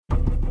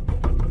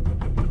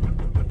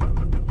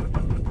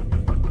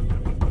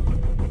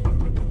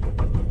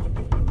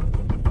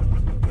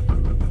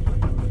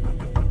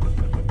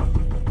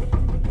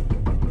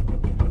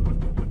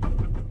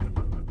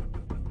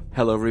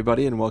Hello,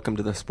 everybody, and welcome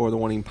to the Spoiler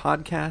Warning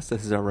Podcast.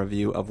 This is our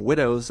review of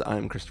Widows.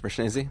 I'm Christopher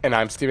Schnese. And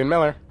I'm Stephen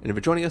Miller. And if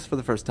you're joining us for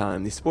the first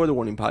time, the Spoiler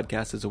Warning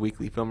Podcast is a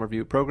weekly film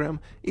review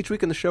program. Each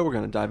week in the show, we're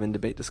going to dive in,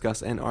 debate,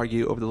 discuss, and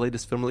argue over the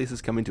latest film releases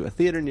coming to a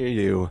theater near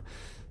you.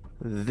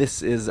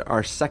 This is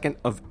our second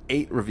of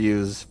 8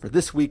 reviews for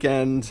this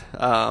weekend.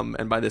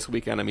 And by this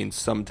weekend, I mean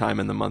sometime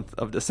in the month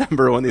of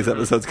December when these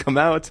episodes come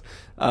out.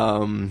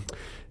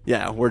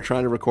 Yeah, we're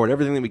trying to record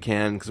everything that we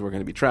can because we're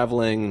going to be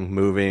traveling,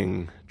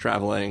 moving,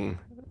 traveling,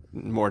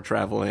 more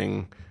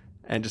traveling,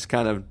 and just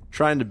kind of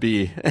trying to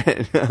be...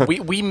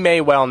 we may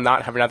well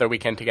not have another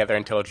weekend together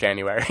until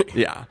January.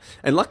 Yeah.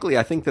 And luckily,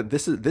 I think that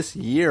this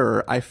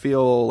year, I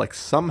feel like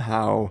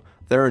somehow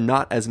there are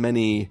not as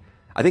many...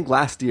 I think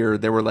last year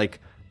there were like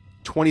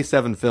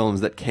 27 films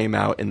that came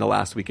out in the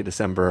last week of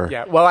December.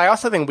 Yeah, well, I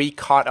also think we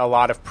caught a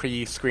lot of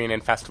pre-screen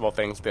and festival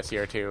things this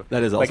year, too.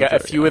 That is also like true, a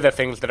few of the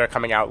things that are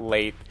coming out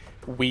late,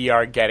 we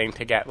are getting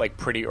to get like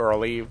pretty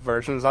early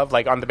versions of.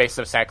 Like On the Basis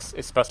of Sex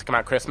is supposed to come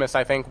out Christmas,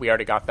 I think. We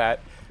already got that.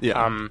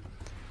 Yeah.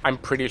 I'm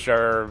pretty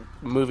sure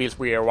movies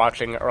we are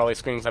watching early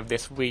screenings of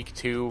this week,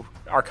 too,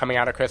 are coming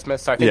out at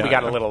Christmas. So I think we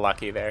got a little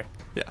lucky there.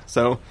 Yeah,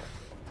 so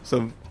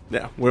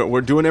yeah, we're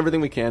doing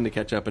everything we can to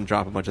catch up and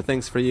drop a bunch of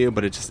things for you,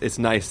 but it's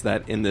nice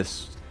that in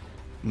this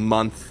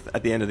month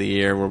at the end of the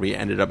year where we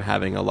ended up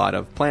having a lot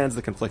of plans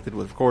that conflicted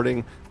with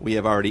recording, we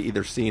have already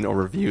either seen or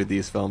reviewed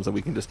these films and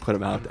we can just put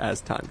them out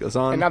as time goes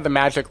on. And now the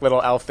magic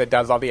little elf that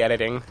does all the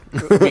editing,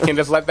 we can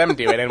just let them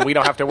do it and we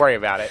don't have to worry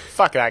about it.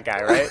 Fuck that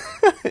guy, right?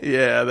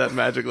 Yeah, that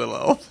magic little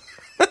elf.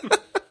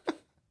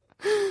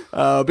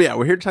 But yeah,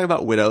 we're here to talk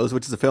about Widows,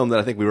 which is a film that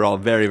I think we were all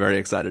very, very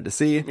excited to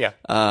see. Yeah.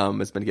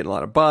 It's been getting a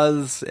lot of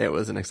buzz. It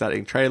was an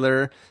exciting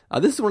trailer.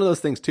 This is one of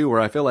those things too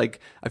where I feel like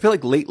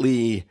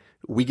lately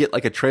we get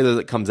like a trailer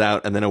that comes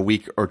out and then a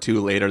week or two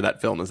later that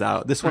film is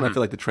out. This one, I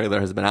feel like the trailer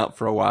has been out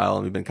for a while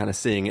and we've been kind of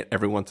seeing it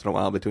every once in a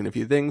while between a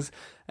few things.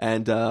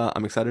 And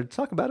I'm excited to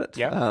talk about it.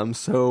 Yeah.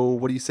 So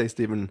what do you say,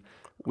 Stephen?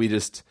 We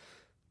just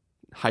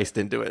heist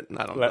into it.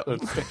 I don't know.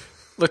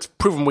 Let's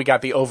prove them we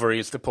got the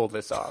ovaries to pull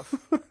this off.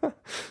 All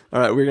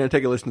right, we're going to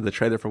take a listen to the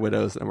trailer for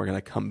Widows and we're going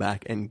to come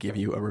back and give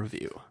you a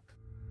review.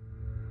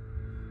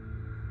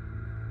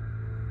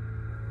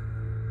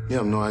 You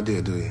have no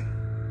idea, do you?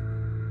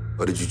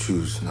 Or did you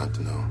choose not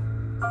to know?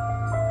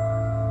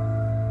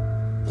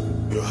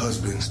 Your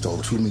husband stole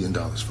 $2 million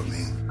from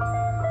me.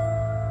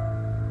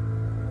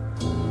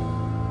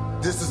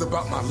 This is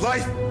about my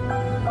life.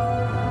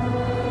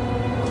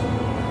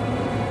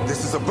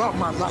 This is about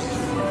my life.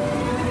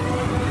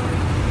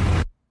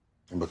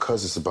 And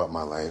because it's about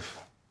my life,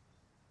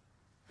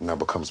 it now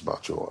becomes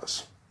about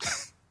yours.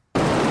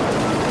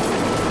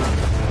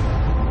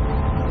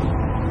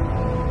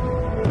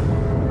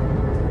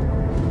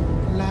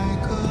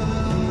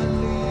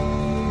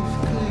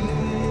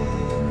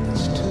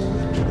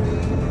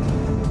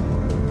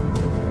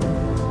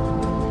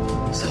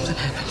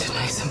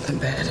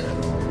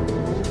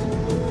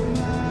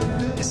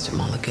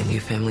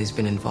 Your family's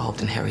been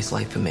involved in Harry's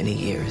life for many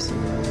years.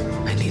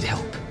 I need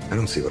help. I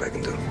don't see what I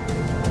can do.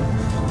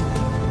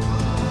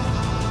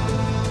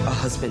 Our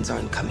husbands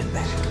aren't coming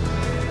back.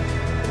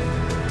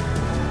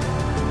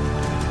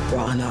 We're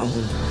on our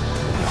own.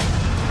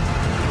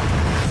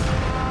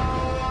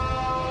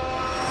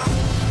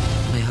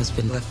 My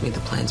husband left me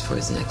the plans for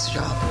his next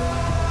job.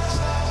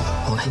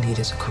 All I need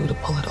is a crew to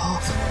pull it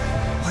off.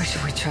 Why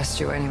should we trust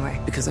you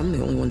anyway? Because I'm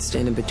the only one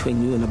standing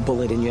between you and a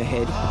bullet in your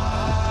head.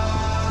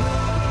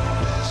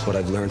 What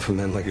I've learned from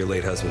men like your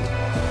late husband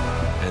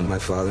and my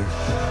father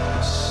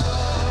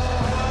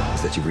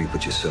is that you reap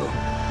what you sow.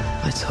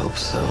 Let's hope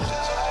so.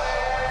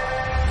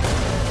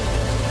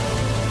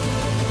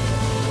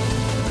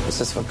 This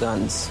is for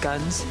guns.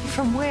 Guns?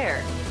 From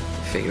where?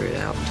 Figure it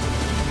out.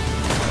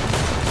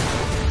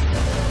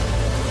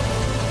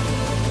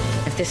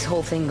 If this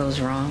whole thing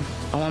goes wrong,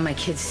 I want my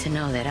kids to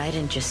know that I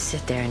didn't just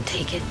sit there and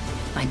take it.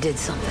 I did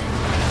something.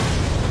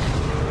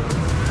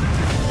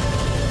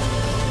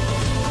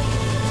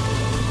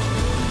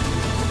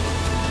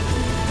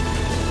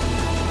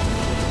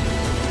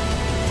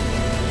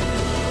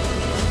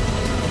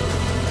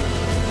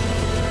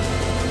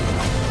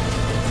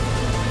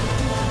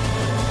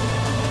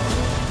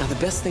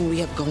 The best thing we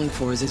have going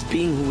for us is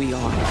being who we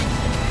are.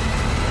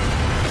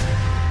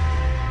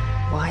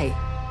 Why?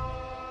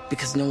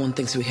 Because no one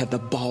thinks we have the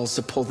balls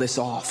to pull this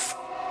off.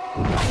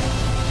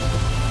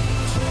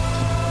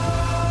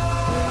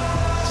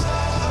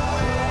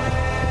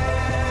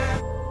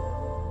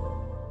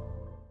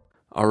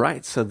 All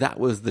right, so that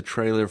was the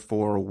trailer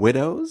for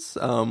Widows.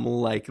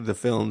 Like the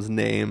film's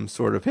name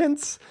sort of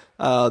hints,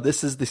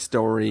 this is the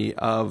story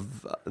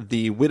of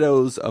the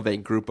widows of a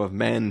group of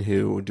men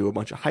who do a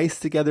bunch of heists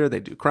together.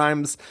 They do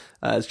crimes,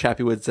 as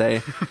Chappie would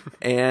say.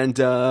 And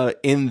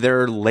in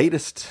their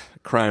latest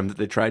crime that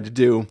they tried to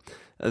do,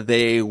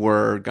 they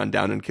were gunned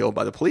down and killed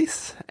by the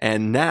police.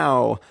 And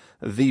now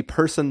the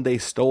person they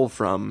stole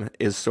from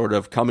is sort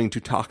of coming to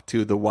talk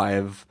to the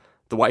wife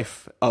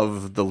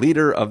of the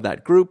leader of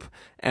that group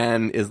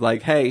and is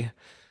like, hey,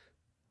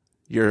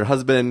 your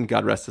husband,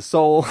 God rest his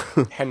soul,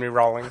 Henry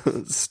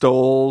Rawlings.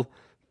 stole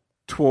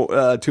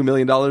 $2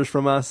 million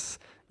from us.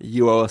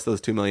 You owe us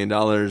those $2 million.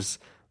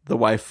 The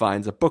wife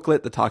finds a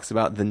booklet that talks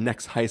about the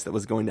next heist that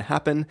was going to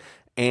happen,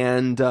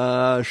 and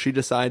she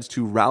decides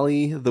to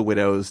rally the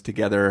widows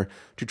together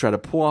to try to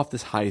pull off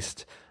this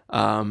heist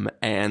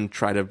and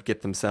try to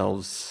get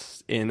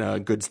themselves in a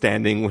good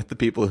standing with the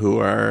people who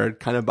are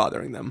kind of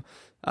bothering them.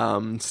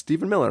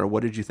 Stephen Miller,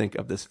 what did you think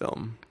of this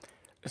film?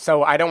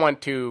 So I don't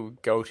want to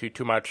go to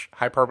too much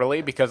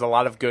hyperbole because a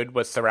lot of good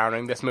was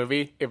surrounding this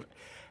movie.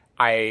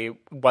 I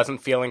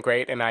wasn't feeling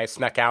great, and I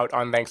snuck out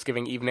on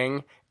Thanksgiving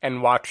evening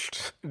and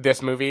watched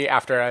this movie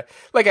after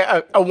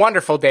a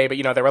wonderful day.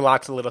 But, there were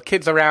lots of little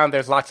kids around.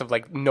 There's lots of,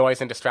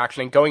 noise and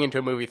distraction. And going into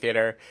a movie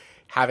theater,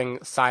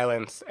 having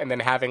silence, and then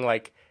having,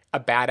 a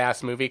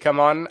badass movie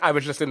come on, I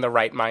was just in the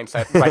right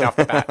mindset right off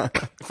the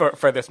bat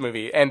for this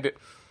movie. And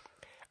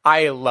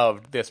I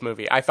loved this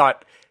movie. I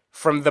thought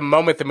from the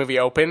moment the movie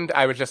opened,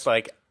 I was just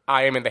like,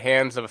 I am in the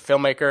hands of a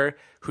filmmaker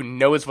who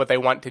knows what they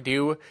want to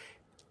do.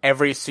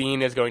 Every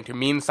scene is going to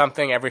mean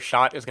something. Every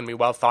shot is going to be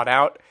well thought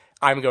out.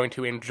 I'm going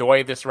to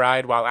enjoy this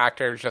ride while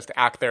actors just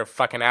act their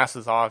fucking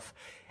asses off.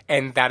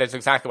 And that is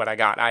exactly what I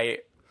got.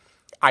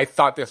 I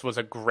thought this was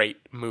a great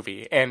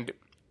movie. And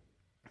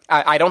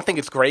I don't think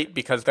it's great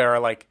because there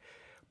are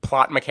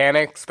plot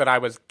mechanics that I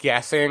was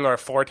guessing or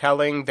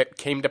foretelling that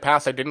came to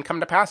pass or didn't come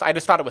to pass. I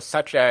just thought it was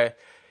such a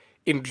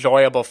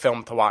enjoyable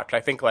film to watch. I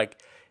think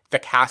the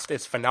cast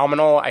is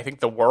phenomenal. I think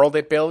the world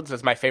it builds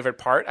is my favorite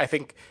part. I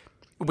think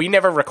we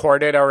never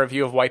recorded our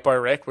review of White Boy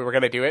Rick. We were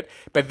going to do it.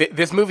 But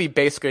this movie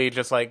basically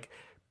just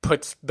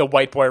puts the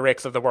White Boy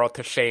Ricks of the world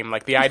to shame.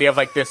 The idea of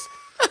this,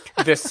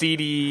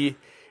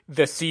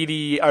 the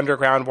seedy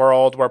underground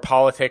world where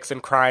politics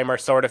and crime are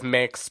sort of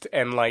mixed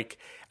and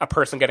a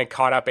person getting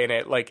caught up in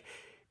it.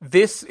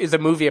 This is a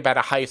movie about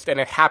a heist, and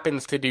it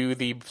happens to do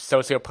the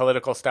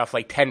socio-political stuff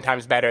 10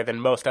 times better than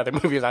most other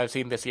movies I've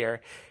seen this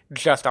year,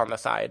 just on the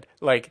side.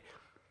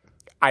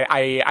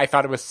 I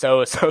thought it was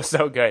so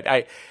good.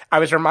 I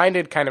was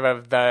reminded kind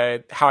of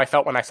how I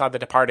felt when I saw The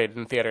Departed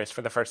in theaters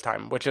for the first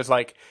time, which is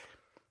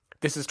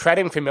this is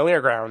treading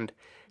familiar ground.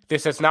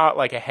 This is not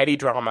a heady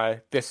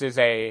drama. This is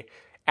a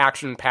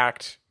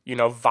action-packed,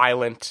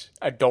 violent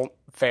adult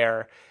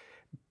fare.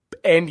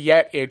 And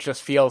yet it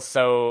just feels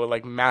so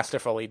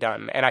masterfully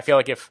done. And I feel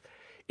if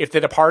The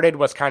Departed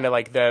was kind of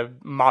the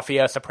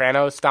Mafia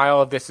Sopranos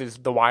style, this is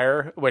The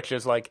Wire, which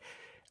is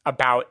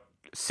about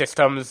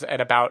systems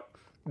and about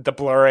the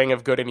blurring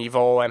of good and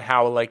evil and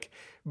how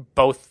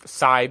both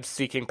sides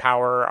seeking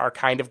power are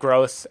kind of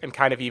gross and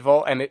kind of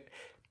evil. And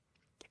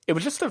it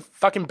was just a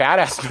fucking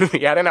badass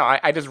movie. I don't know.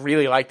 I just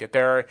really liked it.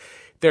 There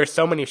are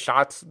so many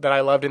shots that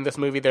I loved in this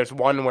movie. There's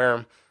one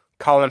where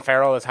Colin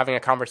Farrell is having a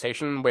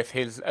conversation with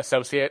his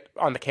associate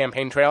on the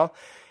campaign trail.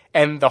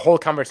 And the whole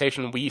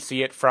conversation, we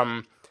see it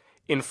from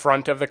in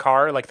front of the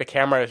car. The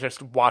camera is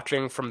just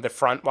watching from the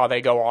front while they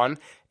go on.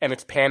 And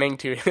it's panning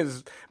to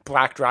his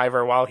black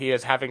driver while he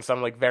is having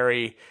some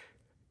very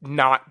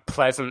not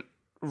pleasant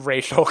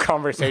racial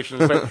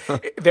conversations.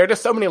 But there are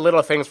just so many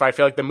little things where I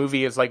feel the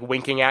movie is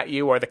winking at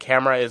you, or the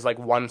camera is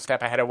one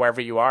step ahead of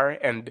wherever you are.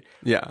 And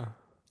yeah.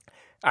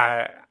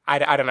 I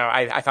don't know.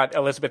 I thought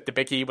Elizabeth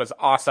Debicki was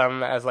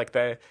awesome as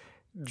the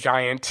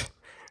giant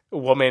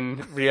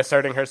woman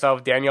reasserting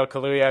herself. Daniel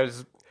Kaluuya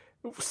is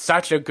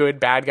such a good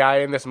bad guy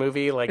in this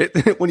movie.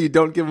 When you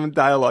don't give him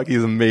dialogue,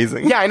 he's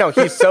amazing. Yeah, I know.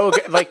 He's so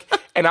good.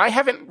 And I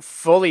haven't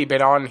fully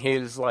been on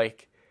his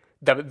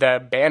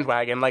the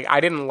bandwagon.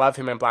 I didn't love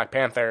him in Black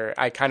Panther.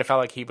 I kind of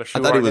felt like he was shoehorned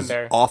in there. I thought he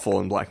was awful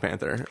in Black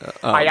Panther.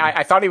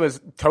 I thought he was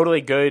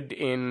totally good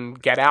in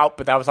Get Out,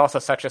 but that was also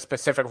such a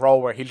specific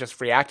role where he's just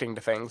reacting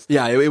to things.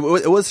 Yeah, it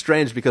was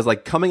strange because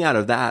coming out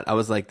of that, I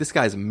was this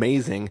guy's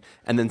amazing,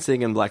 and then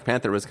seeing him in Black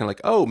Panther was kind of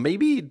oh,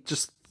 maybe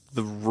just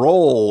the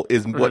role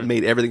is what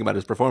made everything about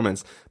his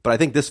performance. But I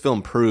think this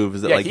film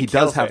proves that he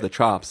does have the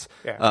chops.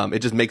 Yeah. It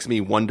just makes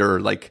me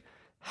wonder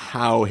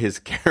how his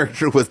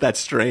character was that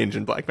strange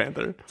in Black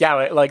Panther.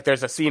 Yeah,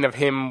 there's a scene of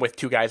him with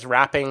two guys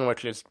rapping,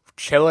 which is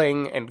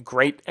chilling and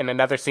great, and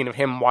another scene of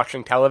him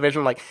watching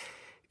television.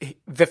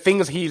 The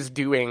things he's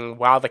doing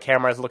while the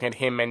camera is looking at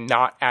him and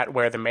not at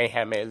where the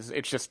mayhem is,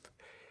 it's just,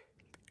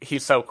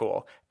 he's so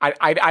cool.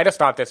 I just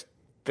thought this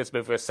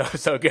movie was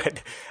so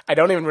good. I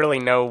don't even really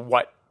know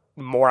what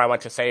more I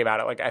want to say about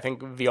it. I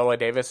think Viola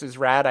Davis is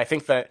rad. I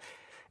think that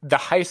the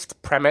heist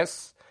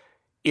premise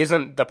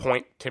isn't the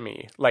point to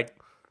me.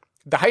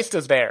 The heist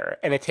is there,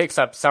 and it takes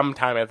up some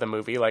time of the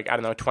movie,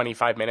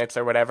 25 minutes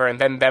or whatever, and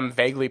then them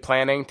vaguely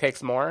planning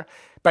takes more.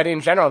 But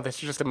in general, this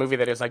is just a movie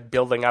that is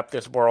building up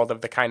this world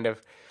of the kind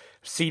of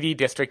seedy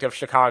district of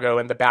Chicago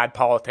and the bad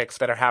politics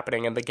that are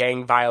happening and the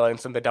gang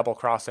violence and the double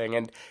crossing.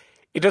 And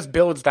it just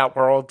builds that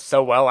world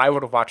so well. I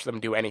would have watched them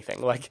do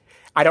anything.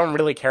 I don't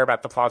really care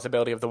about the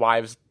plausibility of the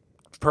wives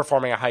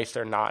performing a heist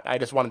or not. I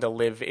just wanted to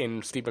live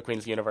in Steve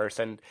McQueen's universe,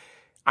 and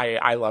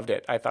I loved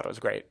it. I thought it was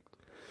great.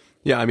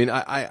 Yeah, I mean,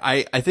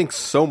 I think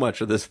so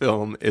much of this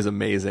film is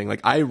amazing.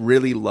 Like, I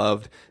really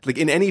loved, like,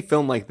 in any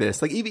film like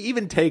this, like,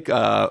 even take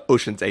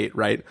Ocean's 8,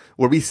 right?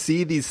 Where we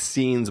see these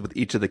scenes with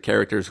each of the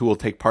characters who will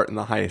take part in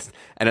the heist.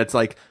 And it's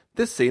like,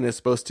 this scene is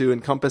supposed to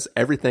encompass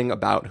everything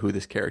about who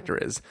this character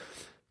is.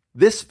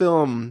 This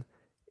film,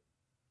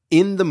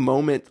 in the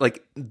moment,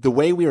 like, the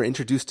way we are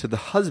introduced to the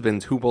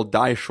husbands who will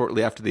die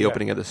shortly after the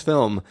opening of this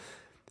film,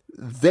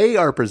 they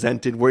are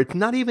presented where it's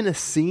not even a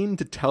scene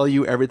to tell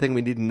you everything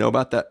we need to know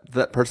about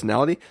that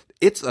personality.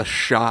 It's a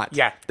shot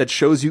that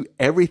shows you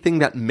everything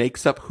that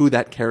makes up who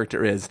that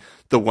character is.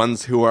 The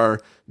ones who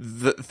are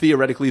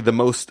theoretically the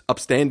most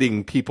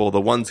upstanding people, the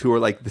ones who are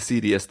like the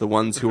seediest, the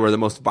ones who are the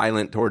most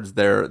violent towards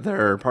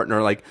their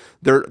partner. Like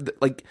there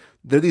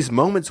are these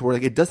moments where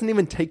like it doesn't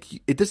even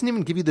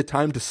give you the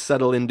time to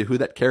settle into who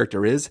that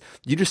character is.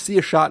 You just see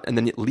a shot and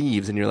then it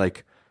leaves and you're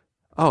like,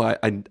 oh,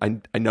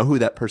 I know who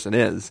that person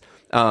is.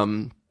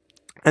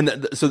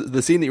 So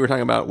the scene that you were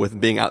talking about with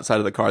being outside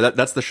of the car,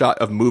 that's the shot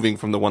of moving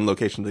from the one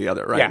location to the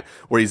other, right? Yeah.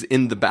 Where he's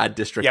in the bad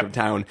district of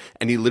town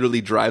and he literally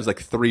drives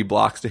like 3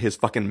 blocks to his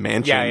fucking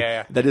mansion.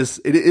 Yeah. That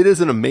is, it is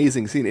an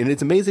amazing scene. And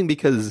it's amazing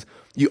because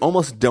you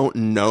almost don't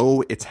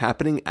know it's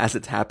happening as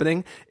it's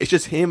happening. It's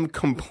just him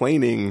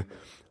complaining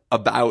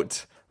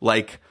about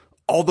like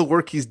all the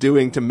work he's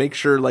doing to make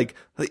sure like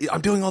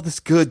I'm doing all this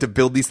good to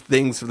build these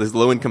things for these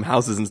low income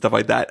houses and stuff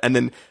like that. And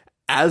then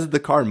as the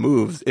car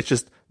moves, it's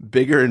just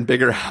bigger and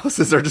bigger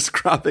houses are just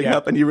cropping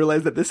up. And you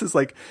realize that this is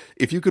like,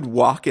 if you could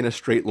walk in a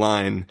straight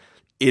line,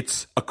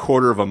 it's a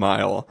quarter of a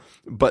mile.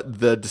 But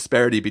the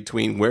disparity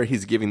between where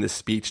he's giving this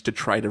speech to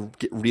try to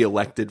get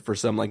reelected for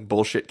some like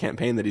bullshit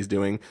campaign that he's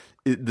doing,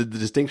 the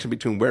distinction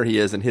between where he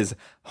is and his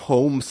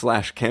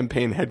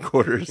home/campaign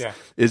headquarters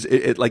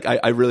is like,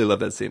 I really love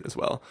that scene as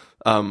well.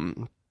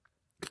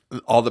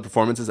 All the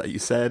performances that you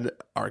said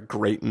are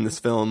great in this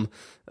film.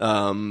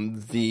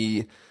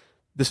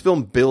 This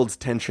film builds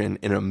tension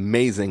in an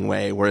amazing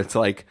way where it's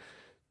like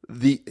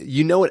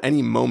at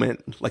any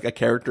moment, like a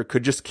character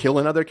could just kill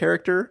another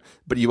character,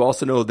 but you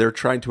also know they're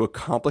trying to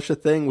accomplish a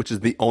thing, which is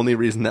the only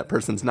reason that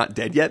person's not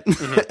dead yet.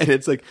 And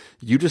it's like,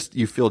 you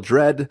feel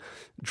dread.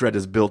 Dread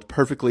is built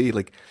perfectly.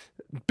 Like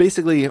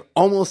basically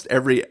almost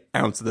every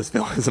ounce of this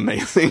film is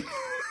amazing.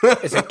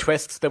 Is it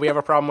twists that we have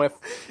a problem with?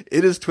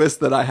 It is twists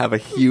that I have a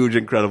huge,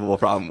 incredible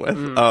problem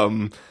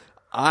with.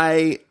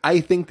 I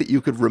think that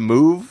you could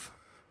remove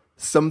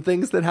some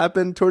things that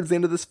happen towards the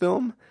end of this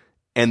film,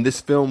 and this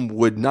film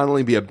would not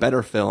only be a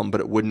better film, but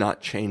it would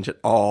not change at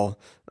all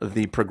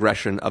the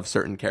progression of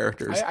certain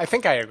characters. I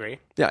think I agree.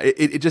 Yeah,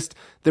 it just,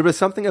 there was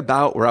something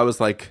about where I was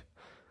like,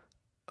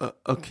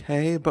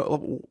 okay, but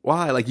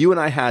why? Like you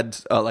and I had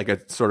like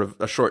a sort of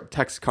a short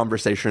text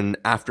conversation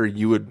after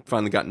you had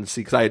finally gotten to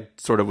see, because I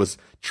sort of was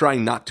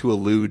trying not to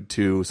allude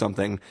to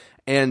something,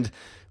 and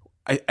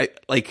I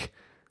like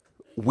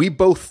we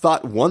both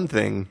thought one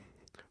thing,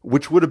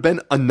 which would have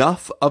been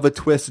enough of a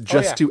twist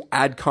just to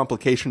add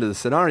complication to the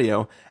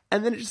scenario.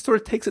 And then it just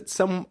sort of takes it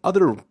some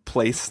other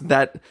place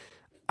that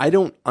I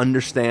don't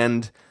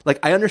understand. Like,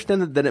 I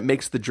understand that it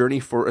makes the journey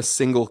for a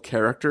single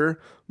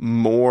character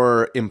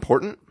more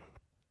important.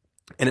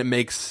 And it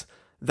makes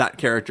that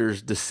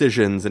character's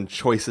decisions and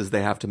choices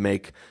they have to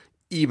make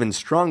even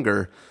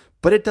stronger.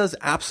 But it does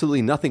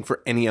absolutely nothing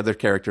for any other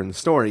character in the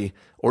story,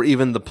 or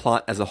even the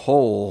plot as a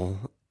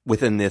whole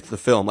within the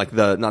film, like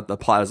not the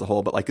plot as a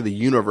whole, but like the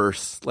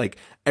universe, like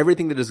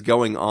everything that is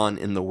going on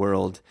in the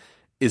world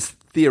is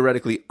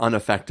theoretically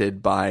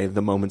unaffected by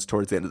the moments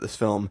towards the end of this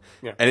film.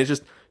 Yeah.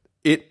 And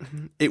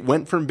it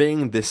went from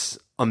being this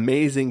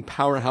amazing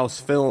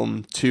powerhouse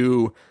film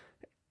to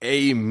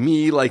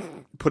me like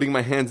putting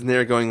my hands in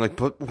there going like,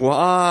 but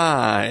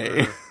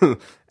why?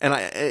 And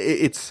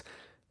it's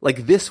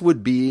like, this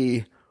would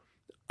be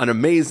an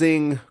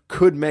amazing,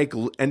 could make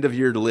end of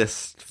year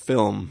list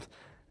film.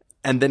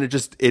 And then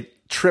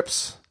it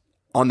trips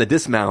on the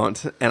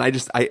dismount,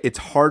 and it's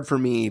hard for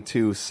me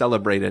to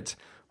celebrate it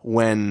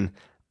when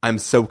I'm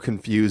so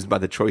confused by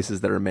the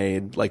choices that are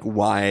made, like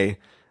why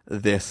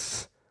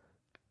this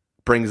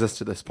brings us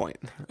to this point.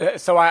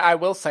 So I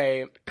will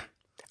say,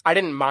 I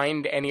didn't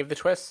mind any of the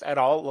twists at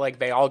all. Like,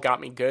 they all got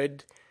me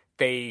good.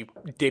 They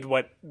did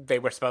what they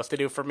were supposed to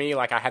do for me.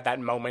 Like, I had that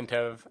moment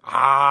of,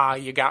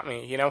 you got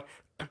me, you know?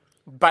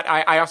 But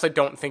I also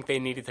don't think they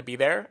needed to be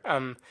there.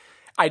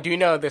 I do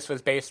know this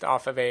was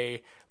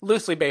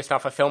loosely based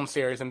off a film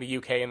series in the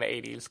UK in the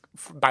 80s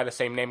by the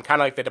same name,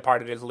 kind of like The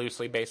Departed is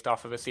loosely based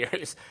off of a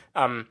series.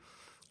 And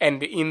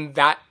in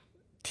that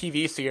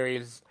TV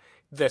series,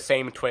 the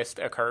same twist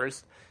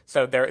occurs.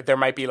 So there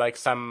might be like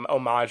some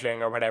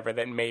homaging or whatever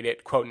that made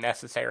it, quote,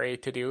 necessary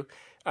to do.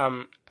 I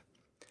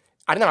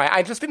don't know.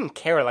 I just didn't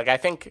care. Like, I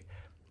think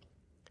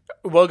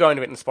we'll go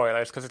into it in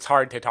spoilers because it's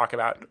hard to talk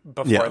about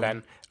before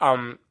then.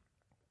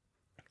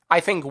 I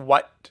think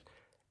what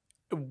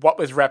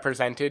was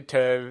represented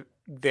to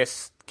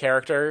this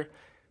character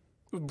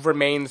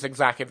remains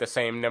exactly the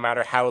same no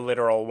matter how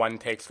literal one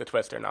takes the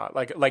twist or not.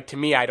 Like to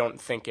me, I don't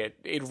think it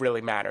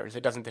really matters.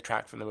 It doesn't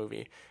detract from the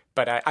movie.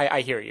 But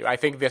I hear you. I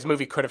think this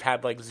movie could have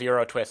had like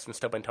 0 twists and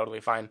still been totally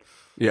fine.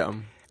 Yeah.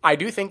 I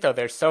do think, though,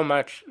 there's so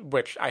much,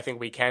 which I think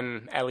we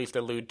can at least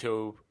allude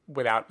to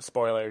without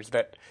spoilers,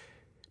 that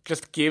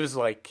just gives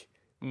like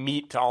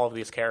meat to all of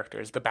these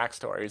characters, the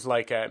backstories.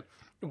 Like,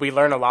 we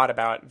learn a lot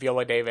about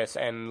Viola Davis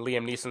and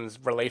Liam Neeson's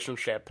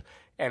relationship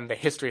and the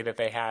history that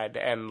they had,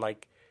 and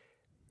like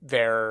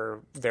their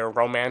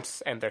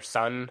romance and their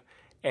son,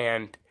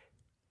 and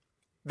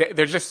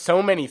there's just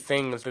so many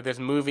things that this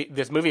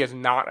movie is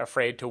not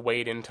afraid to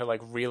wade into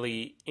like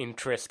really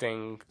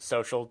interesting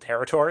social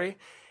territory.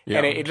 Yeah.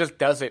 And it just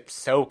does it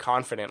so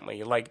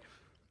confidently. Like,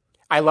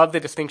 I love the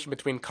distinction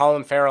between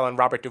Colin Farrell and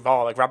Robert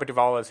Duvall. Like, Robert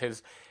Duvall is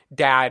his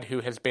dad, who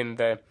has been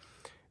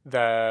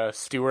the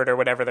steward or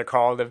whatever they're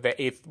called of the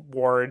 8th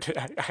Ward.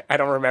 I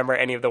don't remember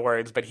any of the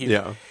words, but he's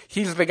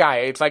the guy.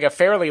 It's like a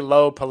fairly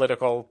low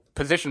political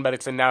position, but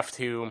it's enough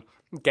to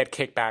get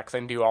kickbacks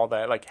and do all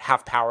the like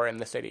have power in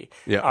the city.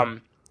 Yeah.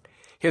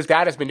 His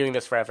dad has been doing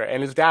this forever,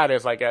 and his dad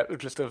is like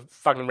just a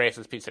fucking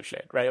racist piece of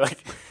shit, right?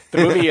 Like, the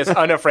movie is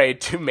unafraid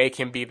to make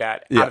him be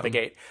that out of the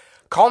gate.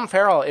 Colin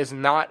Farrell is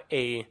not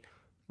a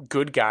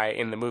good guy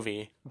in the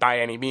movie by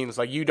any means.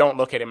 Like, you don't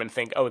look at him and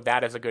think, oh,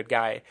 that is a good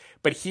guy.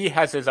 But he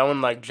has his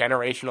own like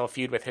generational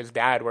feud with his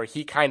dad, where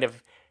he kind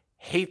of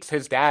hates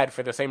his dad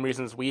for the same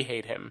reasons we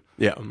hate him.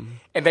 Yeah.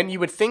 And then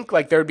you would think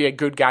like there'd be a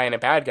good guy and a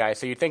bad guy.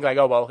 So you'd think like,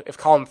 oh, well, if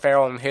Colin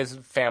Farrell and his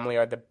family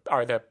are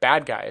the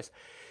bad guys,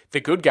 the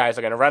good guys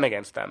are going to run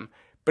against them.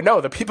 But no,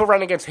 the people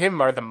running against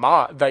him are the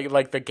mob,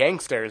 like the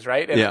gangsters,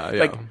 right? And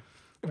like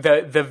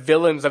the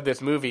villains of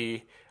this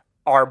movie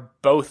are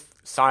both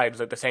sides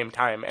at the same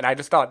time. And I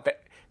just thought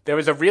that there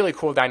was a really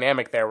cool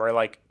dynamic there where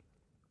like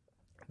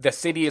the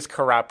city is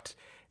corrupt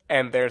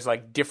and there's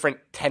like different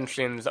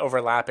tensions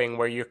overlapping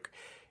where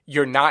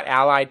you're not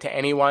allied to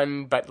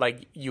anyone, but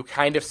like you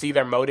kind of see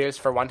their motives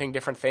for wanting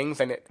different things.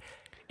 And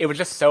it was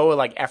just so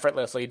like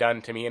effortlessly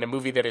done to me in a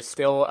movie that is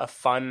still a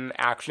fun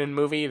action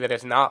movie that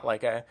is not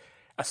like a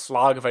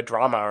slog of a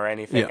drama or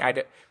anything.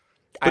 Yeah.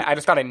 I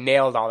just thought it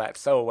nailed all that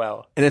so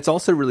well. And it's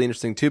also really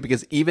interesting too,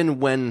 because even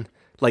when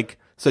like,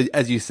 so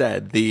as you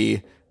said,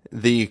 the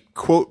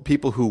quote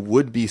people who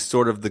would be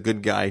sort of the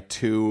good guy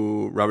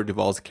to Robert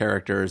Duvall's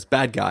character's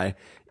bad guy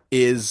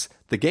is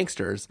the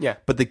gangsters. Yeah.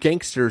 But the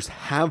gangsters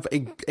have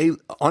a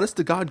honest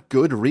to God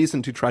good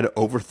reason to try to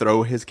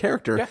overthrow his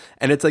character. Yeah.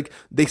 And it's like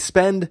they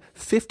spend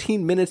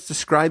 15 minutes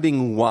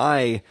describing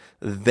why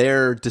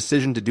their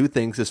decision to do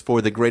things is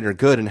for the greater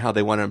good and how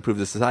they want to improve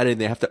the society.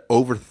 And they have to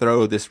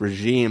overthrow this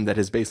regime that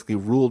has basically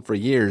ruled for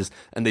years,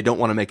 and they don't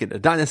want to make it a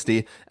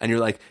dynasty. And you're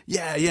like,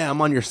 yeah,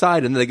 I'm on your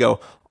side. And then they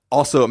go,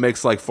 also it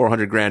makes like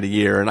 $400,000 a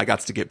year and I got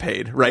to get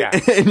paid. Right.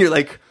 Yeah. And you're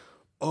like,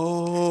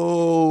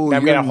 oh,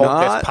 I'm going to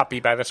hold this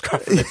puppy by the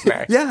scruff of its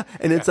neck. Yeah.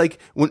 And it's like,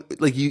 when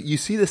like you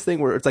see this thing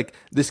where it's like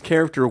this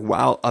character,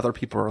 while other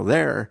people are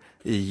there,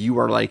 you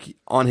are like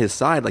on his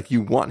side, like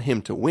you want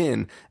him to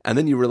win. And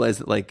then you realize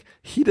that like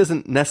he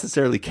doesn't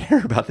necessarily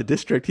care about the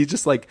district. He's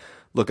just like,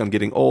 look, I'm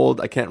getting old.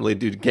 I can't really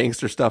do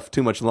gangster stuff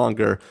too much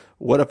longer.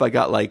 What if I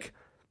got like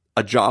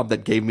a job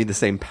that gave me the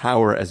same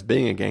power as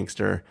being a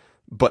gangster,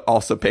 but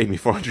also paid me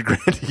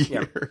 $400,000 a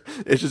year?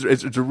 Yep.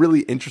 It's a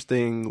really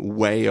interesting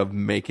way of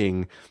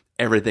making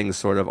everything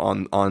sort of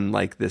on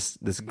like this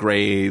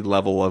gray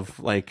level of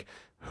like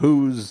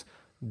who's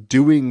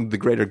doing the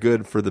greater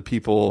good for the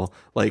people.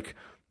 Like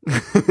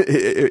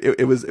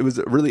it was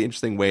a really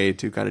interesting way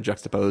to kind of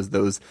juxtapose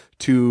those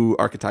two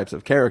archetypes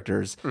of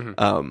characters.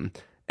 Mm-hmm.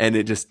 And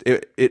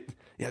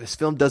this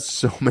film does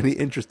so many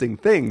interesting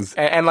things.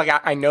 And like,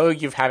 I know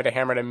you've had it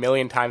hammered a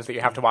million times that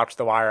you have to watch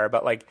The Wire,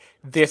 but like,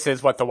 this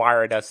is what The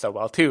Wire does so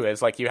well too,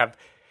 is like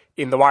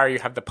in The Wire, you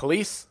have the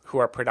police who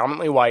are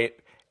predominantly white,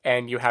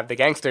 and you have the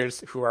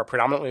gangsters who are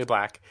predominantly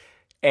black.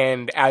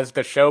 And as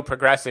the show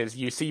progresses,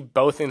 you see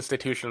both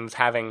institutions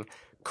having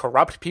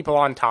corrupt people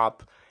on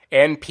top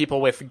and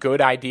people with good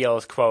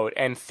ideals, quote,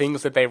 and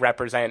things that they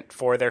represent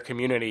for their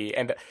community.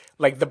 And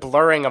like the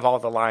blurring of all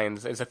the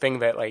lines is a thing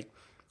that like,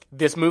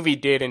 this movie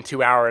did in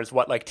 2 hours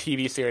what like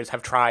TV series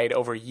have tried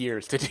over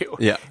years to do.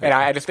 Yeah. And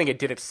I just think it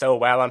did it so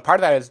well. And part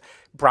of that is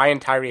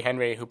Brian Tyree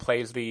Henry, who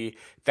plays the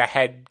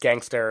head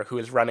gangster who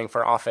is running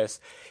for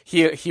office.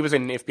 He was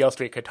in If Beale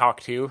Street Could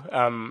Talk Too.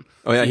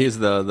 He's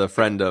the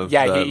friend of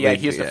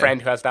he's the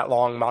friend who has that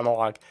long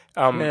monologue.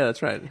 Yeah,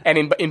 that's right.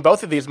 And in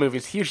both of these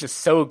movies, he's just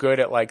so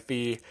good at like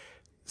the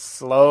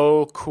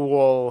slow,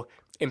 cool,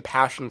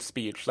 impassioned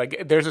speech.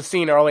 Like there's a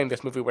scene early in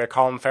this movie where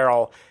Colin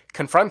Farrell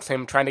confronts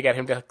him, trying to get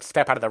him to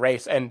step out of the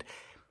race. And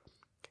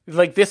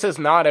like, this is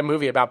not a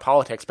movie about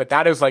politics, but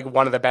that is like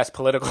one of the best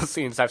political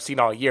scenes I've seen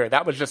all year.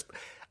 That was just,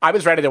 I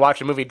was ready to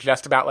watch a movie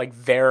just about like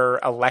their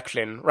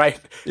election, right?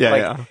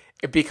 Yeah,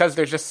 because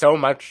there's just so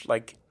much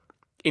like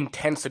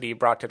intensity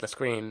brought to the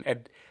screen.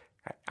 And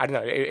I don't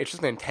know, it's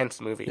just an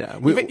intense movie. Yeah,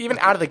 even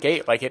out of the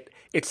gate, like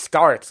it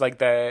starts like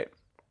the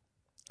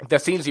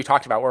scenes you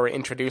talked about where we're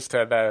introduced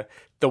to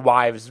the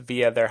wives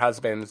via their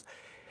husbands.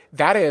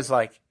 That is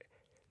like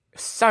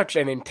such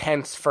an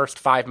intense first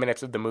 5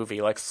 minutes of the movie.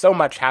 Like so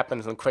much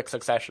happens in quick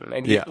succession,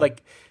 and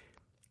like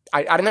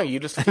I don't know. You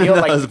just feel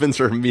the like husbands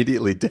are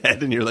immediately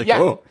dead, and you're like, Yeah.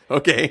 oh,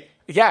 okay.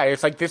 yeah,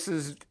 it's like this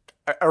is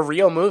a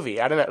real movie.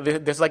 I don't know.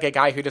 This is like a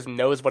guy who just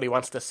knows what he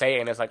wants to say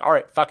and is like, all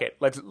right, fuck it,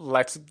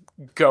 let's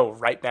go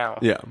right now.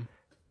 Yeah.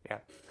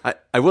 Yeah.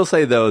 I will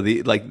say though,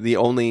 the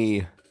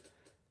only,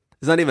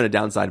 it's not even a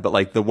downside, but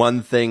like the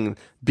one thing,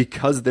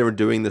 because they were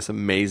doing this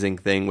amazing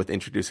thing with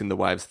introducing the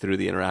wives through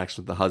the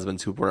interaction with the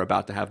husbands who were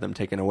about to have them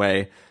taken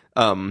away,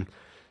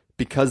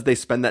 because they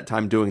spend that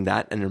time doing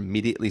that and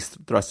immediately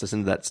thrust us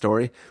into that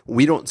story,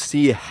 we don't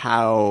see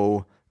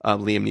how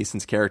Liam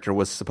Neeson's character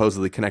was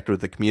supposedly connected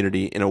with the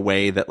community in a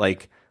way that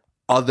like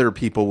other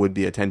people would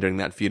be attending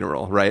that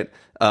funeral, right?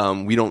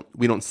 We don't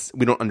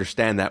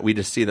understand that. We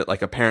just see that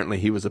like apparently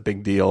he was a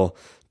big deal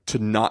to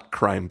not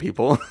crime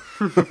people.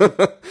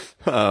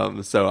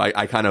 So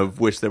I kind of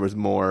wish there was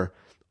more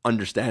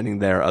understanding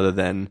there other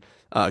than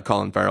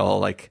Colin Farrell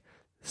like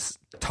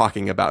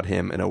talking about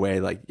him in a way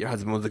like your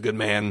husband was a good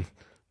man.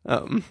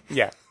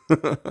 Yeah.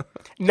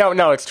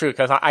 No, it's true,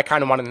 because I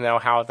kind of wanted to know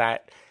how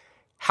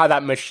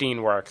that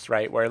machine works,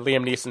 right? Where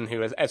Liam Neeson,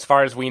 who is, as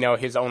far as we know,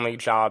 his only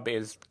job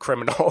is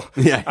criminal.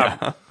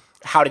 Yeah.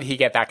 How did he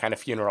get that kind of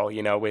funeral,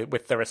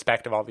 with the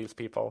respect of all these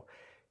people?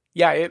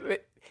 Yeah,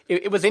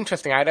 it was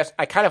interesting. I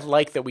kind of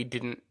like that we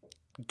didn't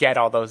get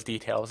all those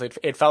details.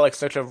 It felt like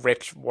such a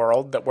rich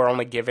world that we're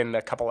only given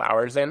a couple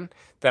hours in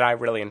that I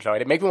really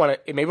enjoyed. It made me want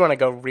to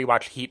go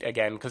rewatch Heat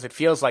again, because it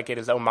feels like it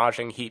is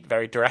homaging Heat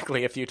very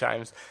directly a few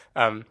times.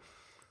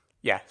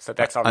 Yeah, so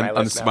that's on my list.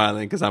 I'm now.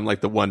 smiling because I'm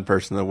like the one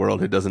person in the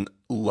world who doesn't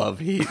love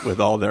Heat with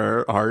all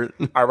their heart.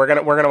 All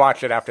right, we're gonna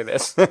watch it after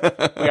this. We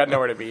got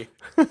nowhere to be.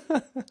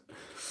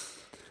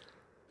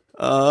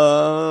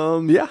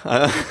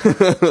 Yeah.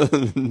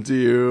 Do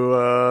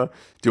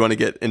you want to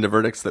get into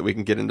verdicts so that we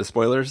can get into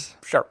spoilers?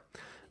 Sure.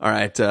 All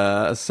right.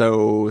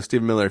 So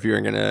Stephen Miller, if you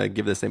were going to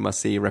give this a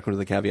must-see, recommend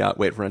with a caveat,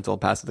 wait for rental,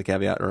 pass with a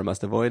caveat, or a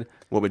must-avoid,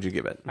 what would you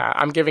give it?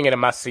 I'm giving it a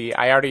must-see.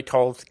 I already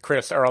told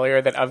Chris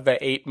earlier that of the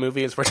 8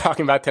 movies we're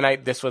talking about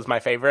tonight, this was my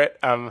favorite.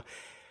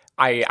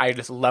 I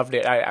just loved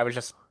it.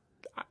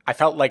 I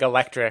felt like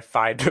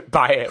electrified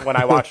by it when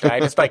I watched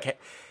it.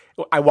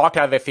 I walked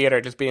out of the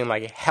theater just being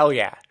like, hell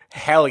yeah.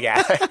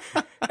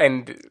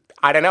 And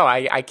I don't know.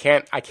 I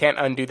can't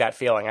undo that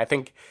feeling. I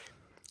think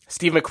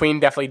Steve McQueen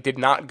definitely did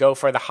not go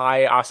for the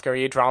high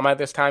Oscar-y drama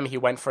this time. He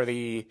went for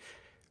the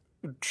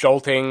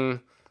jolting,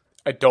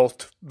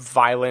 adult,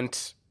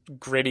 violent,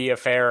 gritty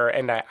affair,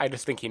 and I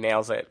just think he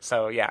nails it.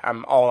 So yeah,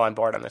 I'm all on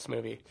board on this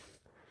movie.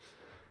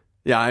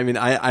 Yeah, I mean,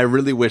 I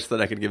really wish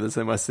that I could give this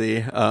a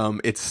must-see.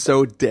 It's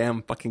so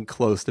damn fucking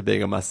close to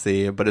being a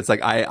must-see, but it's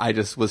like I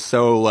just was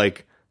so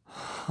like,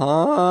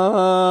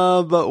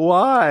 but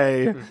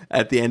why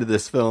at the end of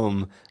this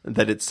film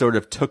that it sort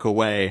of took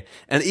away.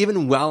 And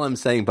even while I'm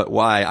saying but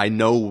why, I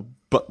know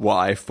but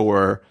why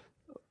for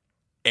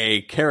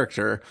a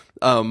character,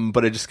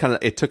 but it just kind of,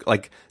 it took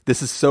like,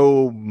 this is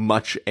so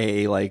much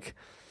a like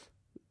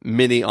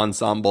mini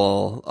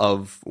ensemble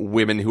of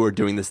women who are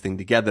doing this thing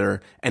together,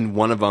 and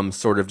one of them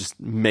sort of just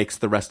makes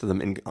the rest of them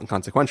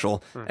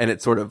inconsequential. And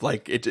it sort of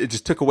like it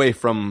just took away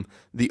from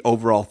the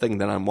overall thing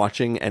that I'm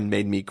watching and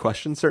made me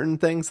question certain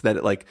things, that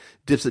it like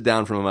dips it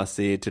down from a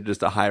must-see to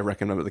just a high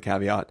recommend with a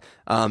caveat.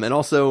 And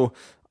also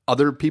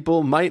other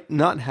people might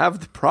not have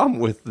the problem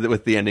with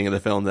the ending of the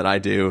film that I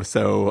do.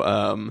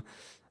 So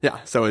yeah,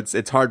 so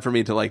it's hard for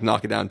me to like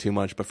knock it down too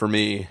much, but for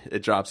me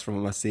it drops from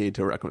a must-see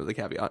to a recommend with a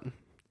caveat.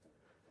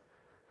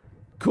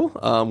 Cool.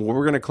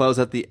 We're going to close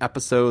out the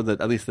episode,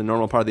 at least the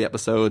normal part of the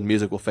episode.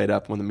 Music will fade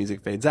up. When the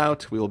music fades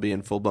out, we will be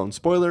in full-blown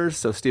spoilers.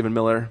 So, Stephen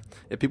Miller,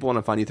 if people want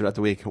to find you throughout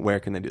the week, where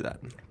can they do that?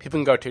 People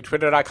can go to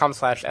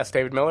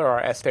twitter.com/sdavidmiller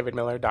or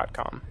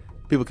sdavidmiller.com.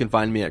 People can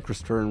find me at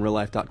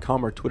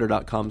ChristopherInRealLife.com or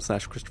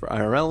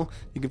Twitter.com/ChristopherIRL.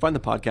 You can find the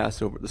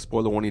podcast over at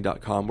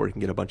thespoilerwarning.com, where you can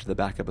get a bunch of the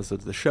back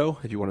episodes of the show.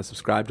 If you want to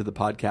subscribe to the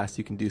podcast,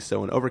 you can do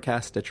so in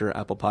Overcast, Stitcher,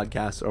 Apple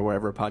Podcasts, or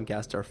wherever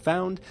podcasts are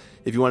found.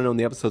 If you want to know when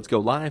the episodes go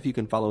live, you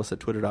can follow us at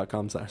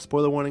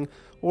Twitter.com/SpoilerWarning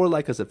or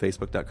like us at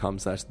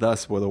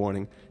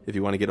Facebook.com/TheSpoilerWarning. If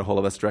you want to get a hold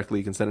of us directly,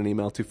 you can send an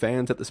email to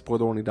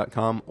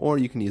fans@thespoilerwarning.com, or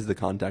you can use the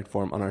contact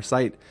form on our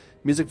site.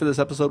 Music for this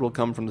episode will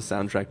come from the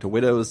soundtrack to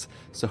Widows,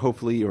 so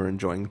hopefully you're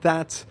enjoying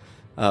that.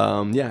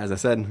 Yeah, as I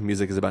said,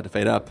 music is about to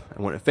fade up,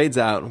 and when it fades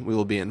out, we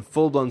will be in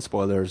full-blown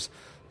spoilers,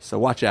 so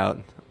watch out,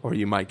 or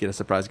you might get a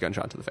surprise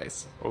gunshot to the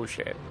face. Oh,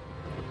 shit.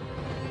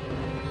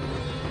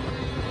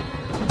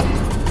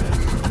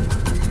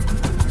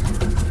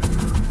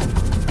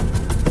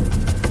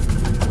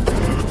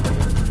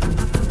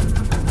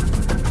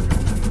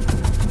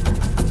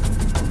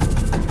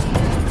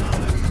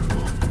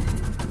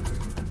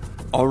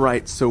 All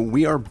right, so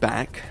we are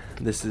back.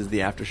 This is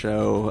the after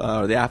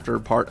show, the after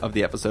part of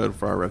the episode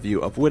for our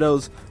review of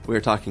Widows. We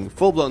are talking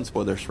full-blown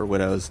spoilers for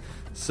Widows,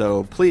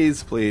 so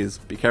please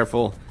be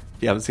careful.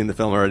 If you haven't seen the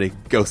film already,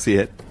 go see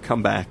it.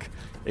 Come back.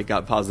 It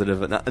got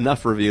positive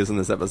enough reviews in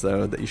this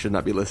episode that you should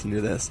not be listening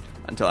to this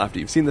until after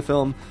you've seen the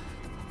film.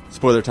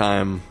 Spoiler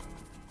time.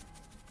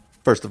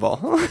 First of all.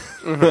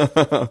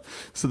 Mm-hmm.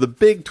 So the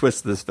big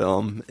twist of this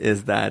film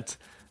is that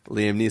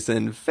Liam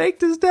Neeson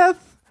faked his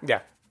death. Yeah.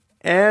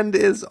 and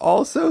is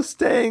also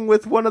staying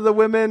with one of the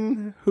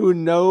women who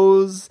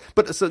knows.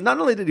 But so not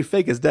only did he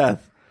fake his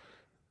death,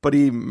 but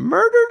he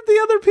murdered the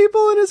other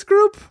people in his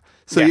group.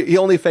 So he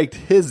only faked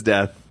his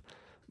death,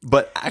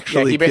 but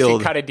actually he basically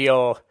killed. cut a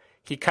deal.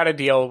 He cut a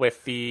deal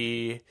with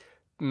the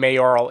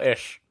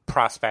mayoral-ish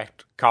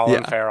prospect,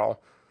 Colin Farrell,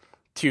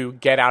 to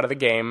get out of the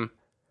game,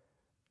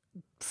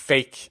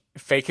 fake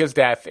his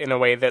death in a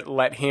way that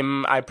let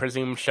him, I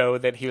presume, show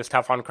that he was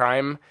tough on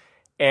crime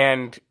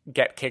and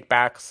get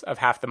kickbacks of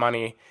half the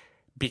money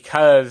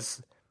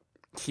because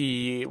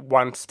he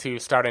wants to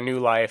start a new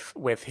life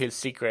with his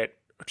secret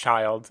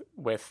child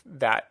with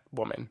that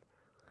woman.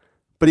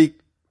 But he,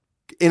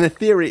 in a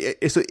theory,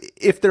 so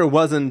if there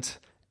wasn't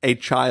a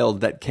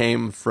child that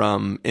came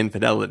from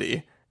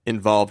infidelity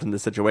involved in the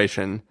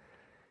situation,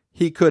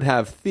 he could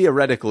have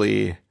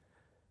theoretically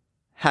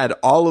had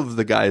all of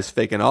the guys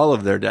faking all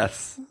of their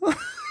deaths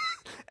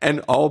and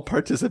all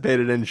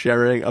participated in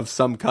sharing of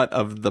some cut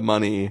of the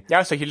money.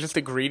 Yeah, so he's just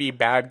a greedy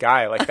bad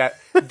guy. Like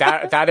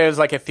that is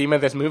like a theme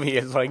of this movie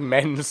is like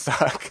men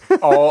suck.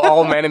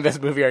 All men in this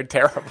movie are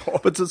terrible.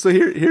 But so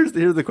here's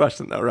the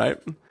question though, right?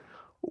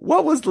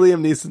 What was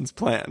Liam Neeson's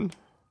plan?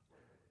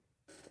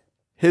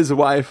 His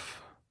wife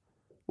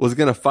was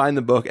going to find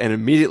the book and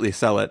immediately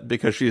sell it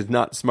because she's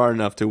not smart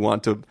enough to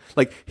want to,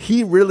 like,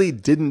 he really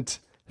didn't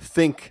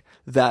think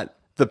that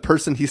the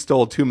person he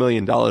stole $2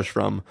 million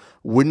from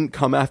wouldn't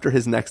come after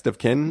his next of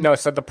kin. No,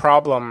 so the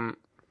problem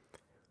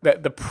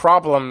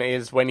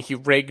is when he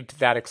rigged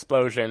that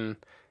explosion,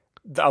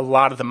 a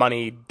lot of the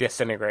money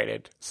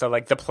disintegrated. So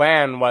like the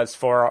plan was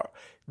for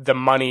the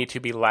money to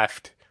be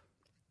left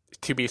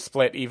to be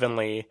split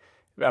evenly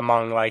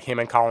among like him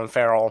and Colin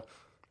Farrell,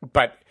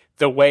 but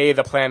the way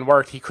the plan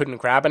worked, he couldn't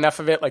grab enough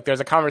of it. Like there's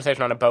a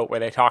conversation on a boat where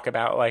they talk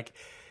about like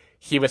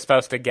he was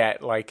supposed to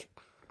get like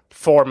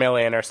 $4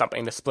 million or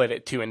something to split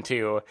it 2 and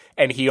 2,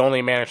 and he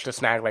only managed to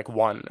snag like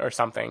 1 or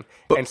something.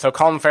 And so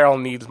Colin Farrell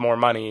needs more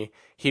money.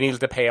 He needs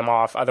to pay him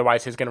off,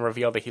 otherwise he's going to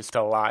reveal that he's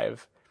still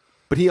alive.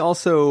 But he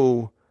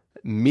also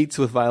meets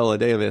with Viola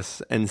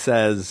Davis and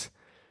says,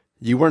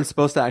 you weren't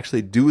supposed to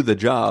actually do the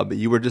job.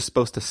 You were just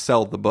supposed to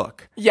sell the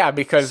book. Yeah,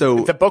 because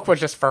the book was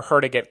just for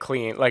her to get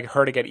clean, like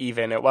her to get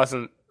even. It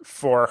wasn't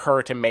for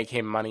her to make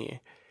him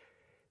money.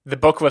 The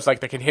book was like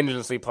the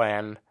contingency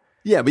plan.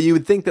 Yeah, but you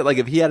would think that like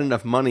if he had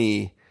enough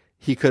money,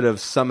 he could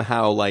have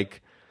somehow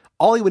like,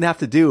 all he would have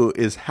to do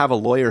is have a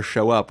lawyer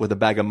show up with a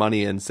bag of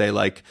money and say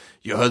like,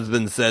 your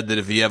husband said that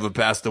if he ever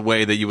passed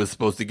away that you were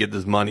supposed to get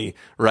this money,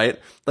 right?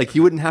 Like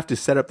he wouldn't have to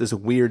set up this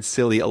weird,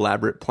 silly,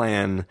 elaborate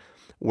plan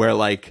where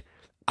like,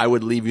 I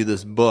would leave you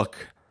this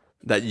book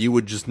that you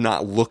would just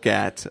not look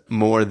at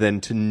more than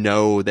to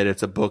know that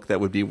it's a book that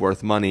would be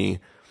worth money.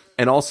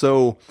 And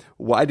also,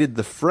 why did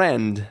the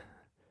friend,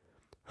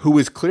 who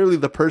was clearly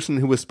the person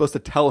who was supposed to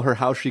tell her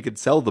how she could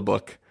sell the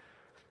book,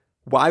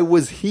 why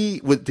was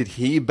did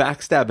he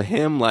backstab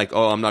him? Like,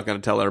 oh, I'm not going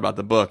to tell her about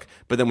the book.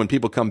 But then when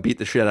people come beat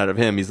the shit out of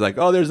him, he's like,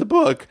 oh, there's a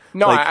book.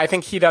 No, like, I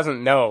think he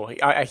doesn't know.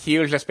 He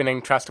was just been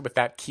entrusted with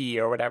that key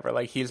or whatever.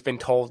 Like, he's been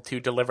told to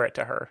deliver it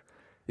to her.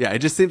 Yeah, it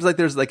just seems like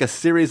there's like a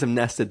series of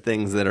nested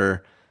things that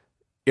are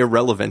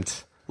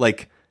irrelevant.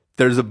 Like,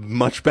 there's a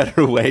much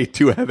better way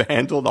to have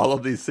handled all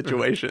of these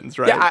situations,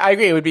 right? Yeah, I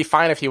agree. It would be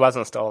fine if he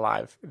wasn't still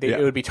alive. Yeah.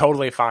 It would be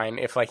totally fine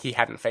if like he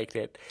hadn't faked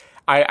it.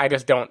 I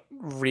just don't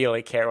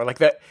really care. Like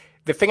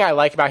the thing I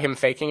like about him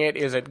faking it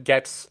is it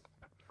gives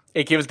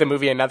the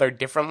movie another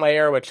different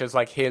layer, which is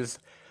like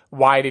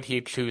why did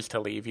he choose to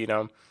leave, you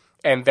know?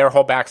 And their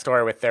whole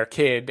backstory with their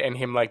kid and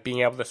him like being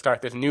able to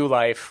start this new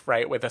life,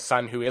 right, with a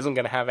son who isn't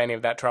going to have any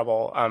of that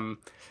trouble.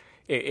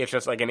 It's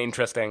just like an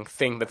interesting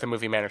thing that the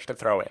movie managed to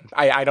throw in.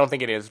 I don't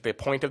think it is the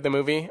point of the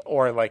movie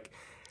or like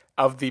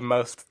of the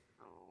most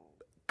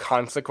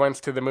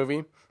consequence to the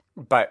movie,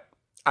 but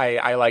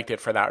I liked it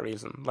for that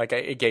reason. Like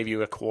it gave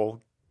you a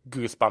cool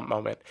goosebump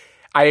moment.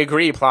 I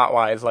agree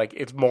plot-wise, like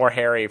it's more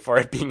hairy for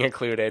it being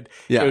included.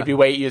 Yeah. It would be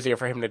way easier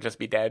for him to just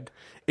be dead.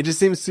 It just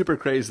seems super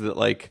crazy that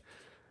like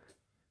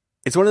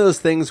it's one of those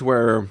things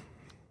where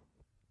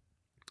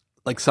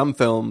like some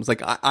films,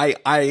 like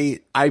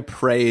I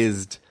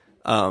praised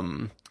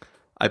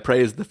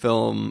the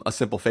film A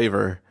Simple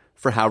Favor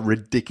for how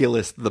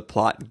ridiculous the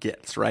plot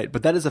gets, right?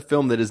 But that is a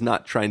film that is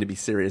not trying to be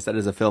serious. That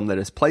is a film that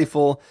is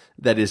playful,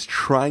 that is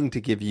trying to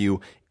give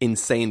you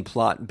insane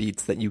plot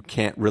beats that you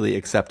can't really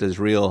accept as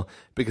real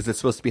because it's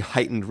supposed to be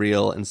heightened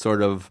real and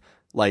sort of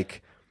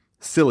like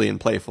silly and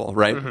playful,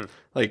 right? Mm-hmm.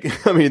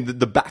 Like, I mean,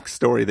 the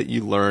backstory that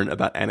you learn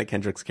about Anna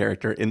Kendrick's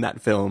character in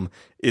that film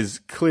is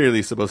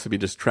clearly supposed to be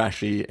just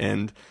trashy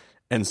and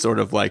sort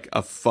of like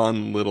a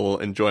fun little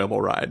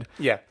enjoyable ride.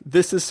 Yeah.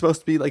 This is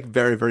supposed to be like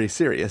very, very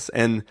serious.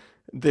 And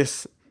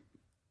this,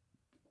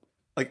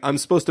 like, I'm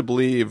supposed to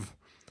believe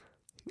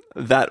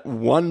that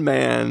one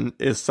man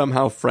is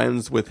somehow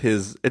friends with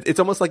it's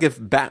almost like if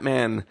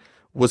Batman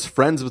was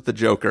friends with the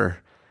Joker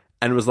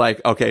and was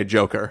like, okay,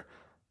 Joker,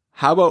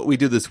 how about we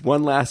do this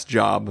one last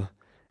job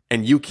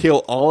and you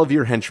kill all of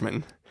your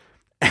henchmen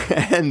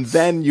and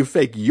then you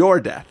fake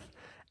your death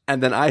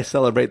and then I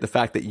celebrate the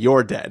fact that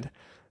you're dead.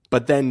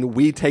 but then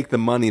we take the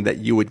money that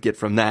you would get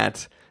from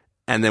that,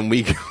 and then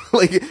we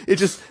like it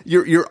just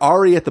you're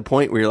already at the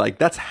point where you're like,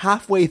 that's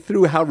halfway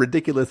through how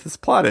ridiculous this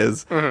plot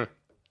is, and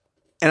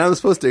I'm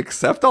supposed to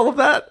accept all of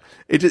that.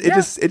 It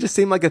just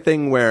seemed like a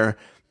thing where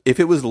if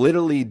it was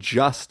literally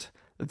just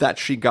that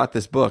she got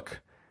this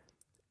book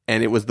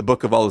and it was the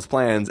book of all his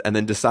plans and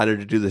then decided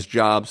to do this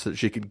job so that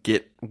she could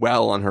get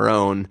well on her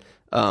own,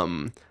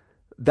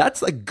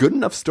 that's a good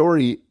enough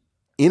story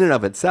in and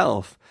of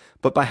itself.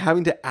 But by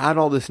having to add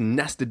all this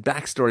nested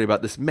backstory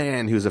about this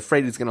man who's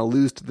afraid he's going to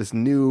lose to this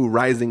new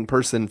rising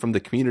person from the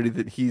community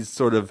that he's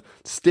sort of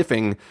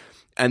stiffing,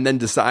 and then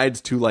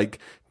decides to like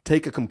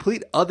take a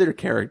complete other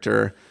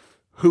character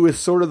who is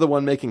sort of the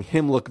one making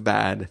him look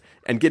bad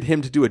and get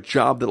him to do a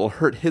job that'll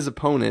hurt his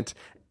opponent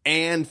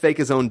and fake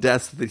his own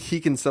death so that he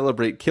can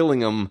celebrate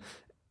killing him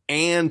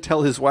and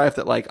tell his wife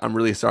that, like, I'm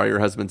really sorry your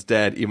husband's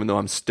dead, even though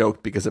I'm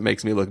stoked because it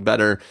makes me look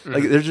better.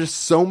 Like, there's just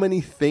so many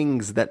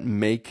things that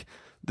make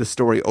the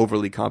story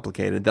overly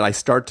complicated that I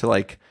start to,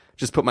 like,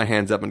 just put my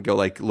hands up and go,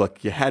 like,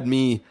 look, you had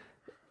me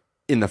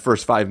in the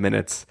first 5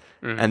 minutes,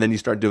 and then you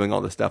start doing all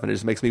this stuff, and it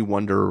just makes me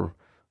wonder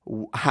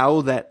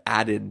how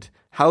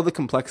the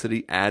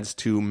complexity adds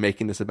to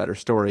making this a better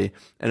story.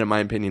 And in my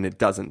opinion, it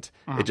doesn't.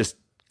 It just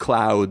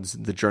clouds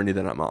the journey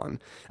that I'm on.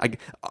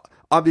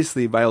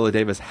 Obviously, Viola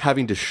Davis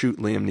having to shoot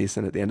Liam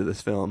Neeson at the end of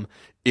this film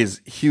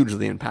is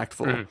hugely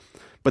impactful.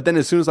 But then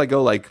as soon as I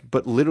go, like,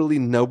 but literally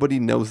nobody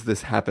knows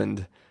this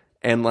happened,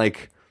 and,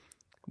 like,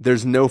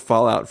 there's no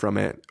fallout from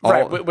it.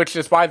 Right, which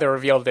is why the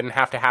reveal didn't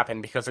have to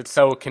happen, because it's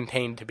so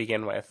contained to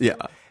begin with. Yeah.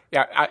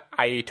 Yeah,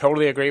 I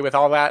totally agree with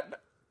all that.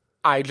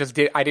 I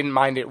didn't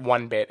mind it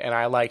one bit, and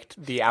I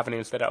liked the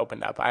avenues that it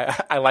opened up.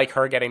 I like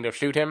her getting to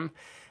shoot him.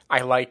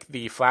 I like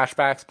the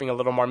flashbacks being a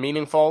little more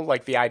meaningful,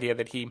 like the idea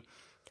that he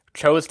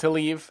chose to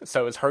leave,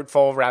 so it was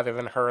hurtful rather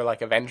than her,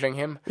 like, avenging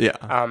him. Yeah.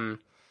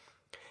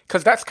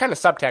 Because that's kind of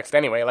subtext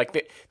anyway.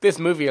 Like, this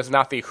movie is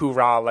not the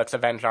hoorah, let's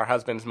avenge our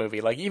husbands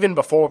movie. Like, even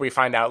before we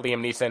find out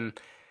Liam Neeson,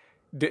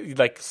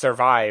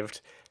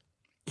 survived,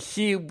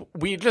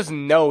 we just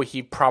know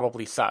he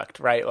probably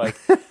sucked, right? Like,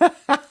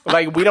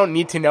 like, we don't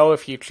need to know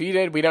if he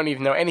cheated. We don't need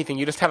to know anything.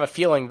 You just have a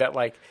feeling that,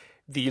 like,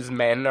 these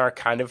men are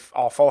kind of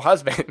awful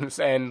husbands,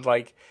 and,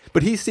 like...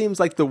 But he seems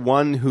like the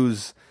one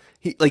who's...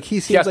 He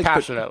seems has like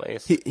passion, at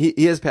least.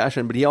 He has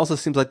passion, but he also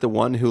seems like the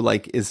one who,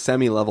 like, is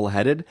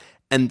semi-level-headed,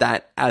 and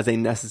that, as a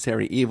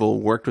necessary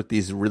evil, worked with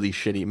these really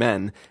shitty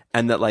men,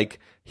 and that, like,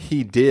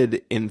 he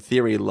did, in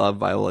theory, love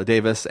Viola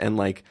Davis, and,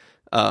 like,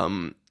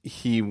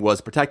 he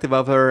was protective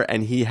of her,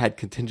 and he had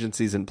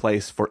contingencies in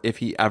place for if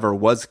he ever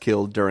was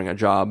killed during a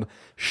job,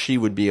 she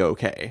would be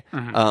okay.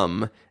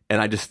 And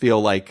I just feel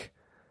like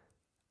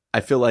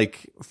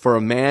for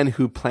a man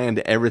who planned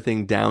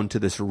everything down to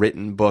this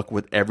written book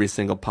with every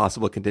single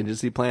possible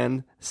contingency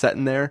plan set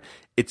in there,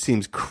 it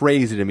seems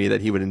crazy to me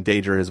that he would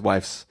endanger his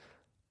wife's,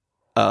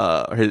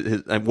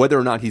 whether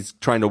or not he's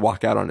trying to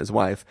walk out on his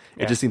wife.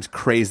 Yeah. It just seems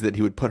crazy that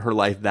he would put her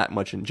life that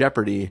much in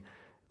jeopardy.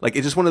 Like,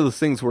 it's just one of those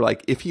things where,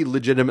 like, if he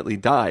legitimately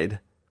died,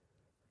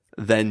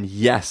 then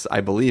yes,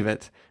 I believe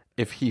it.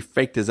 If he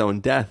faked his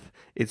own death,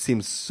 it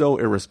seems so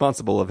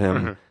irresponsible of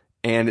him.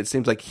 And it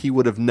seems like he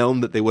would have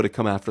known that they would have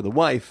come after the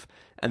wife.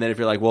 And then if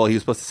you're like, well, he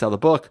was supposed to sell the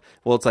book,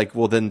 well, it's like,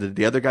 well, then did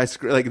the other guy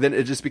like, then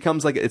it just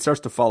becomes like, it starts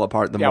to fall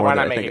apart the more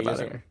that I think about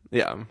it.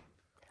 Yeah.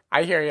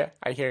 I hear you.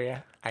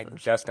 I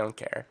just don't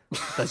care.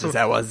 That's just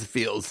how it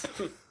feels.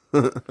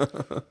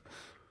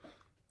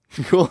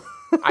 Cool.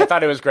 I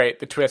thought it was great.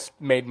 The twist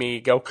made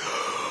me go,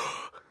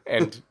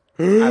 and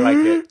I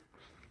liked it.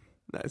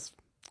 Nice.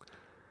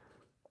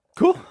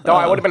 Cool. Though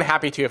I would have been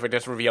happy too if it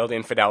just revealed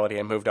infidelity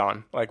and moved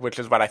on, like, which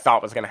is what I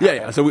thought was going to happen.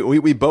 Yeah. So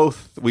we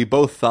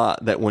both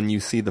thought that when you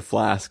see the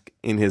flask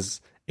in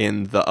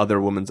the other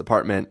woman's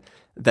apartment,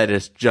 that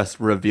it's just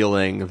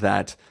revealing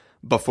that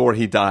before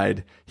he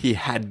died, he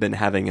had been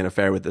having an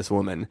affair with this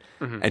woman,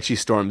 and she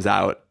storms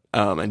out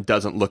and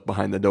doesn't look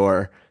behind the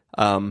door.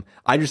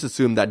 I just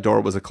assumed that door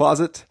was a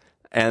closet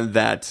and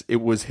that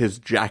it was his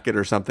jacket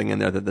or something in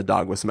there that the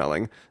dog was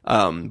smelling.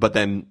 But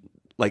then,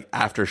 like,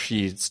 after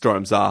she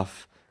storms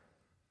off,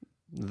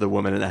 the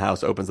woman in the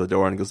house opens the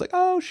door and goes like,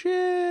 "Oh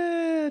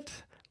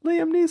shit,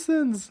 Liam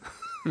Neeson's."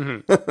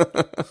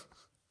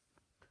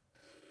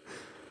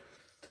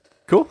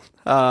 Cool.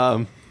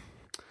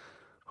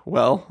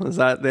 Well, is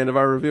that the end of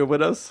our review of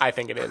Widows? I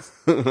think it is.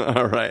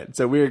 All right.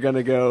 So we're going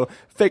to go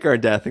fake our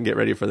death and get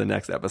ready for the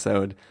next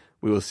episode.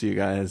 We will see you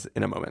guys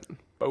in a moment.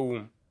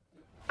 Boom.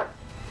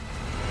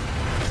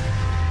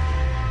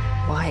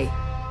 Why?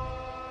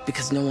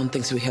 Because no one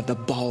thinks we have the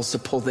balls to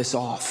pull this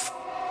off.